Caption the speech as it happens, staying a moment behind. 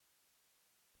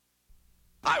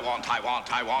I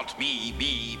want me,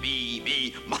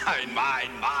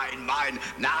 mine,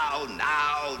 now.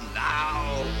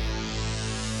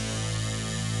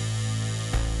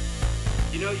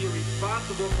 You know you're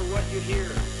responsible for what you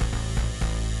hear.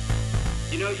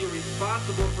 You know you're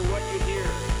responsible for what you hear.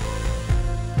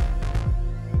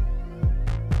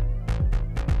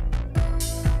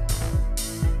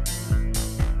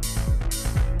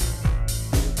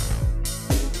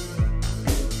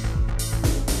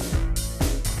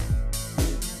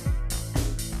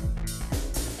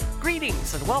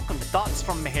 Greetings and welcome to Thoughts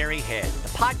from a Hairy Head, the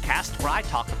podcast where I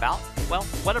talk about, well,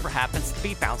 whatever happens to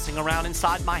be bouncing around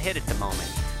inside my head at the moment,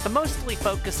 but mostly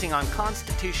focusing on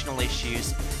constitutional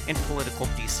issues and political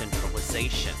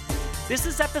decentralization. This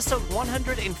is episode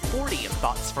 140 of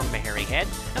Thoughts from a Hairy Head,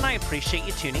 and I appreciate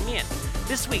you tuning in.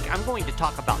 This week I'm going to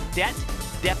talk about debt,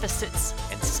 deficits,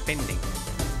 and spending.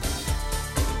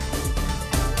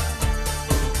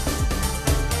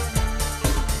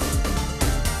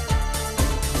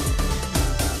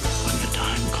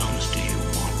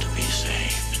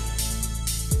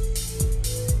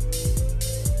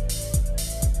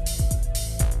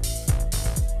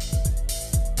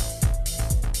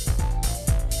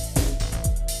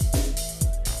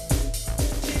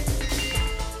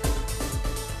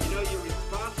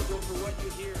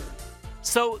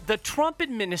 So the Trump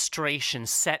administration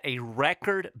set a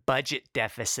record budget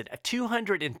deficit of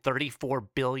 $234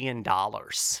 billion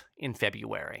in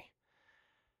February.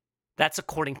 That's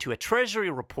according to a Treasury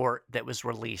report that was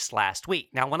released last week.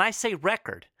 Now, when I say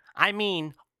record, I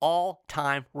mean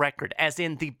all-time record, as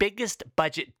in the biggest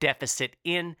budget deficit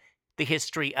in the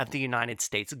history of the United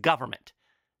States government.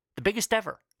 The biggest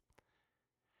ever.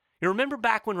 You remember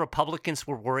back when Republicans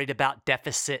were worried about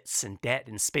deficits and debt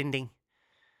and spending?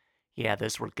 Yeah,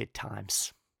 those were good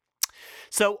times.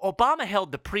 So Obama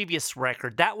held the previous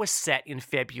record that was set in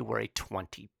February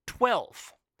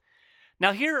 2012.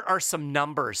 Now here are some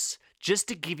numbers just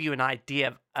to give you an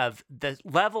idea of the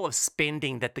level of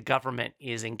spending that the government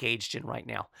is engaged in right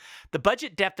now. The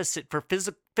budget deficit for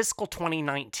fiscal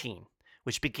 2019,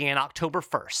 which began October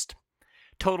 1st,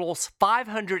 totals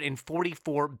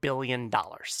 $544 billion.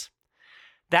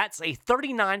 That's a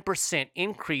 39%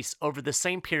 increase over the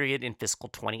same period in fiscal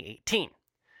 2018.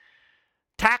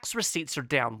 Tax receipts are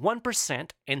down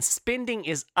 1%, and spending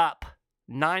is up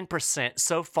 9%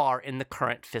 so far in the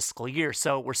current fiscal year.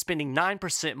 So we're spending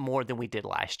 9% more than we did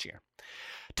last year.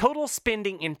 Total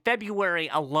spending in February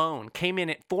alone came in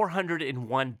at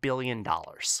 $401 billion.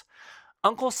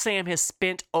 Uncle Sam has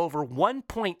spent over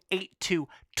 $1.82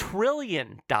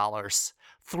 trillion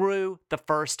through the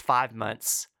first 5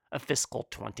 months of fiscal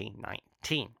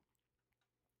 2019.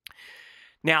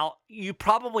 Now, you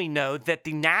probably know that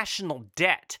the national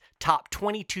debt topped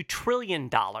 $22 trillion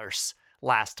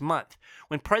last month.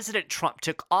 When President Trump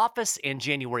took office in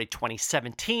January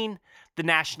 2017, the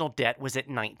national debt was at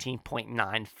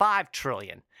 $19.95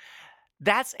 trillion.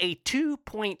 That's a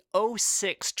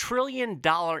 $2.06 trillion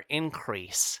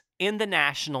increase in the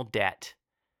national debt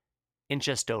in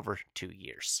just over 2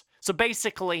 years. So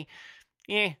basically,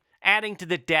 adding to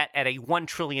the debt at a $1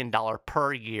 trillion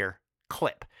per year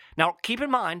clip. Now, keep in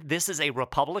mind, this is a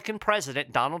Republican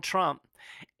president, Donald Trump,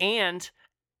 and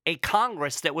a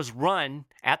Congress that was run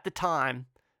at the time,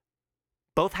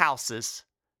 both houses,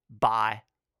 by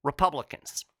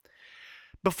Republicans.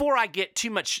 Before I get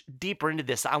too much deeper into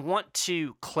this, I want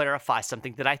to clarify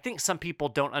something that I think some people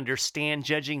don't understand,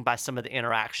 judging by some of the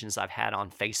interactions I've had on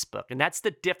Facebook, and that's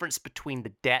the difference between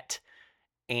the debt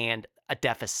and a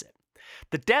deficit.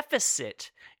 The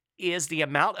deficit is the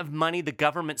amount of money the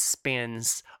government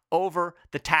spends over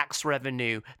the tax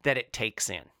revenue that it takes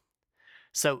in.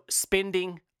 So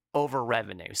spending over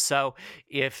revenue. So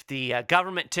if the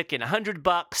government took in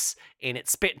 $100 and it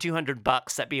spent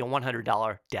 $200, that'd be a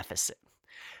 $100 deficit.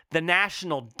 The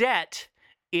national debt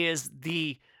is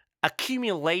the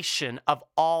accumulation of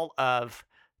all of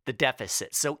the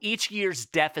deficit. So each year's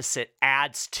deficit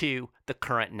adds to the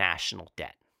current national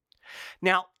debt.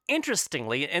 Now,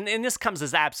 interestingly, and this comes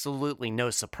as absolutely no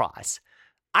surprise,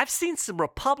 I've seen some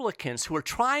Republicans who are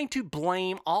trying to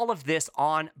blame all of this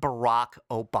on Barack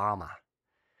Obama.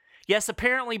 Yes,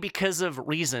 apparently because of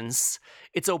reasons,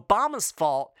 it's Obama's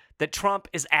fault that Trump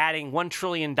is adding $1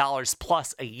 trillion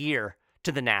plus a year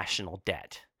to the national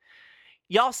debt.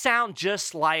 Y'all sound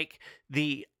just like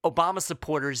the Obama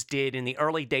supporters did in the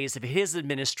early days of his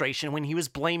administration when he was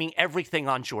blaming everything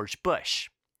on George Bush.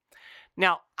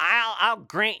 Now, I'll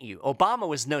grant you, Obama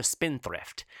was no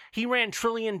spendthrift. He ran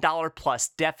trillion-dollar-plus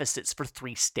deficits for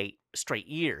 3 straight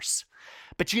years.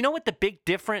 But you know what the big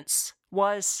difference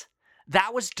was?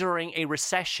 That was during a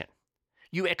recession.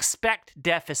 You expect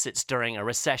deficits during a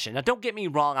recession. Now, don't get me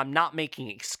wrong, I'm not making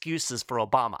excuses for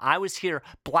Obama. I was here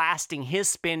blasting his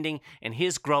spending and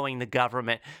his growing the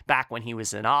government back when he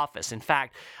was in office. In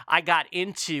fact, I got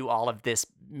into all of this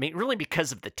really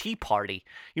because of the Tea Party.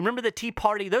 You remember the Tea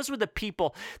Party? Those were the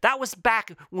people, that was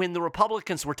back when the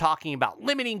Republicans were talking about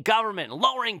limiting government,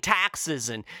 lowering taxes,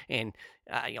 and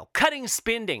cutting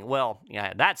spending. Well,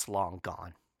 yeah, that's long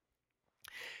gone.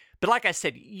 But like I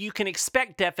said, you can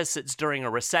expect deficits during a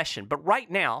recession. But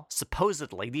right now,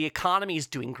 supposedly, the economy is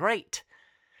doing great.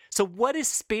 So what is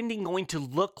spending going to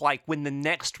look like when the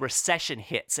next recession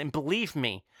hits? And believe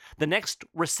me, the next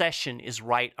recession is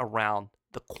right around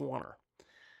the corner.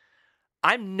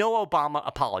 I'm no Obama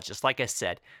apologist, like I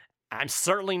said. I'm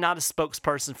certainly not a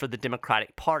spokesperson for the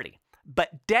Democratic Party.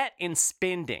 But debt and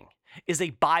spending is a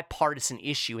bipartisan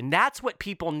issue, and that's what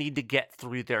people need to get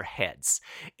through their heads.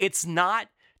 It's not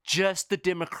just the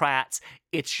Democrats.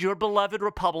 It's your beloved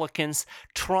Republicans.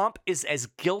 Trump is as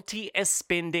guilty as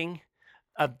spending,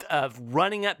 of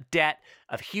running up debt,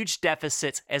 of huge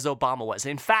deficits as Obama was.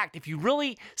 In fact, if you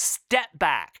really step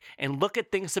back and look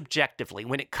at things objectively,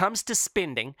 when it comes to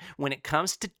spending, when it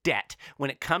comes to debt, when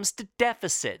it comes to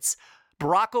deficits,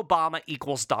 Barack Obama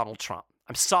equals Donald Trump.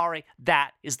 I'm sorry,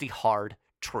 that is the hard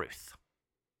truth.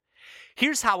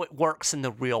 Here's how it works in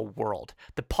the real world.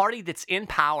 The party that's in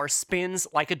power spins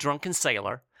like a drunken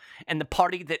sailor, and the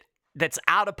party that's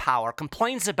out of power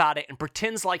complains about it and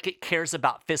pretends like it cares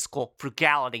about fiscal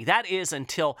frugality. That is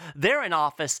until they're in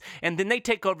office, and then they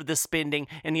take over the spending,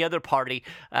 and the other party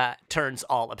turns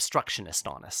all obstructionist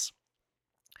on us.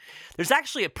 There's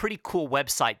actually a pretty cool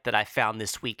website that I found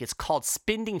this week. It's called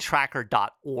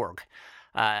spendingtracker.org.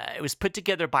 It was put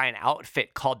together by an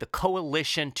outfit called the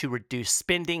Coalition to Reduce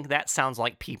Spending. That sounds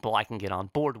like people I can get on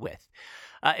board with.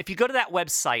 If you go to that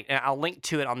website, and I'll link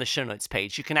to it on the show notes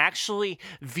page, you can actually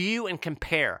view and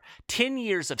compare 10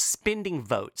 years of spending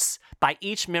votes by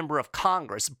each member of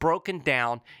Congress broken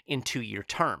down in 2-year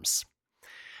terms.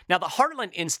 Now, the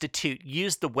Heartland Institute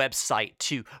used the website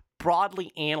to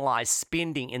broadly analyze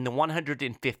spending in the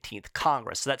 115th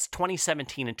Congress. So that's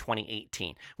 2017 and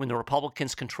 2018, when the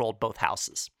Republicans controlled both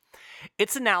houses.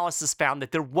 Its analysis found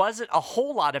that there wasn't a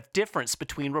whole lot of difference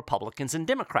between Republicans and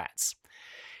Democrats.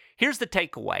 Here's the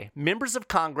takeaway. Members of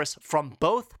Congress from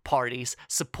both parties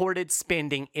supported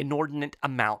spending inordinate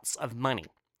amounts of money.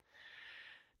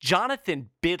 Jonathan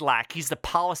Bidlack, he's the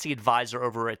policy advisor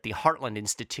over at the Heartland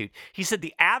Institute. He said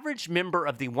the average member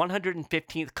of the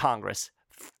 115th Congress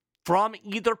from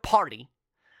either party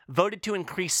voted to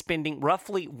increase spending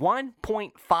roughly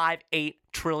 $1.58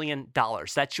 trillion.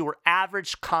 That's your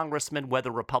average congressman, whether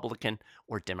Republican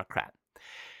or Democrat.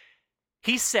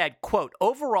 He said, quote,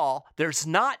 overall, there's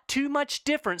not too much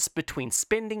difference between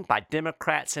spending by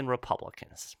Democrats and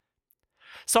Republicans.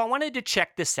 So I wanted to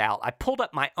check this out. I pulled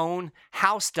up my own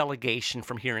House delegation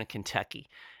from here in Kentucky,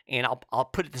 and I'll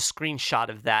put the screenshot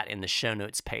of that in the show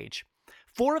notes page.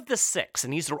 4 of the 6,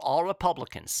 and these are all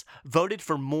Republicans, voted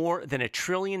for more than $1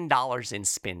 trillion in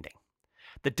spending.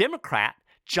 The Democrat,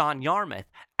 John Yarmuth,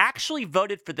 actually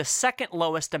voted for the second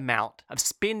lowest amount of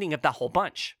spending of the whole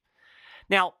bunch.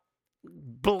 Now,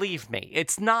 believe me,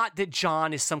 it's not that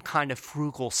John is some kind of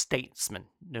frugal statesman.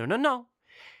 No.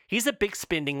 He's a big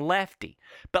spending lefty.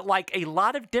 But like a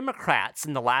lot of Democrats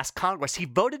in the last Congress, he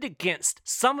voted against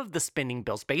some of the spending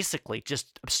bills, basically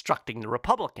just obstructing the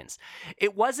Republicans.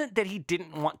 It wasn't that he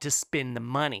didn't want to spend the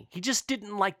money. He just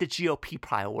didn't like the GOP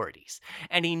priorities.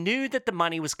 And he knew that the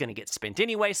money was going to get spent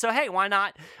anyway, so hey, why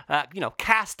not,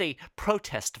 cast a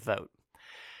protest vote?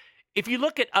 If you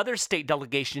look at other state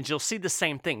delegations, you'll see the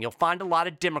same thing. You'll find a lot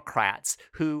of Democrats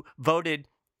who voted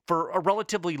for a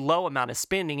relatively low amount of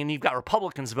spending, and you've got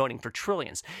Republicans voting for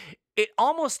trillions. It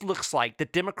almost looks like the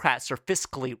Democrats are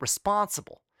fiscally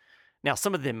responsible. Now,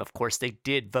 some of them, of course, they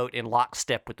did vote in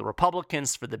lockstep with the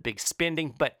Republicans for the big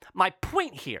spending, but my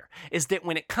point here is that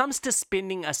when it comes to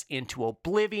spending us into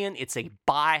oblivion, it's a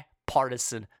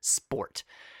bipartisan sport.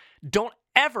 Don't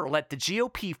ever let the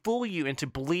GOP fool you into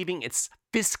believing it's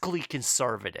fiscally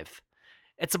conservative.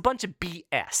 It's a bunch of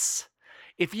BS.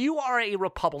 If you are a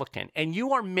Republican and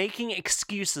you are making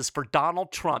excuses for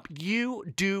Donald Trump, you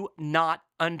do not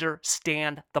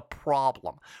understand the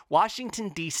problem. Washington,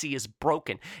 D.C. is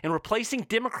broken, and replacing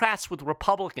Democrats with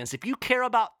Republicans, if you care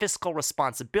about fiscal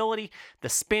responsibility, the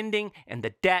spending and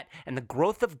the debt and the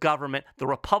growth of government, the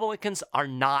Republicans are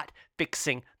not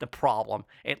fixing the problem,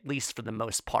 at least for the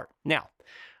most part. Now,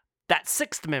 That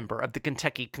sixth member of the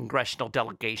Kentucky congressional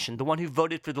delegation, the one who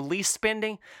voted for the least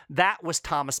spending, that was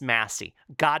Thomas Massie.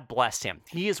 God bless him.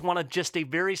 He is one of just a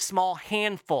very small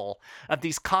handful of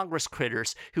these Congress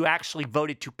critters who actually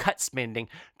voted to cut spending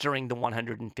during the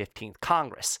 115th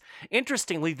Congress.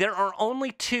 Interestingly, there are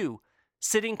only 2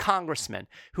 sitting congressmen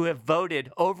who have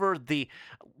voted over the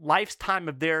lifetime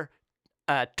of their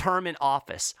term in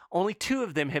office. Only 2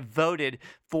 of them have voted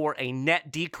for a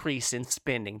net decrease in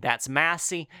spending. That's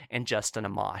Massie and Justin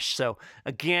Amash. So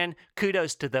again,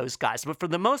 kudos to those guys. But for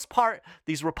the most part,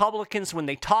 these Republicans, when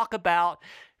they talk about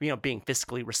being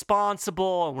fiscally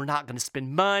responsible and we're not going to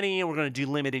spend money and we're going to do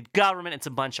limited government, it's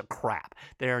a bunch of crap.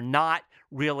 They're not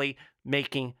really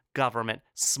making government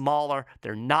smaller.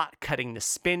 They're not cutting the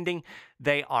spending.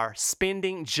 They are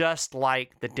spending just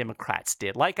like the Democrats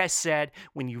did. Like I said,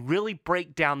 when you really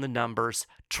break down the numbers,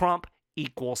 Trump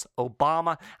equals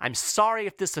Obama. I'm sorry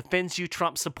if this offends you,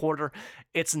 Trump supporter.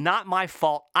 It's not my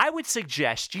fault. I would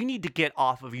suggest you need to get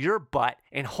off of your butt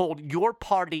and hold your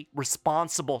party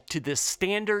responsible to the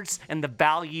standards and the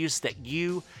values that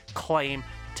you claim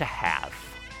to have.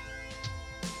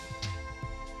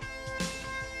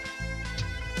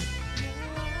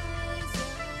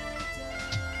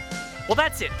 Well,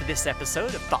 that's it for this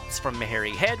episode of Thoughts from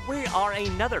Meharry Head. We are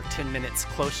another 10 minutes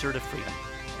closer to freedom.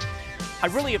 I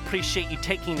really appreciate you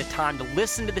taking the time to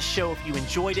listen to the show. If you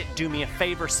enjoyed it, do me a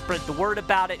favor, spread the word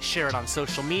about it, share it on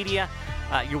social media.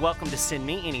 You're welcome to send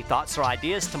me any thoughts or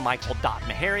ideas to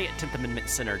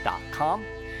michael.meharry@10thamendmentcenter.com.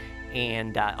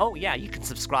 And, you can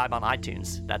subscribe on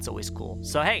iTunes. That's always cool.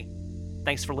 So, hey,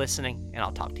 thanks for listening, and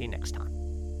I'll talk to you next time.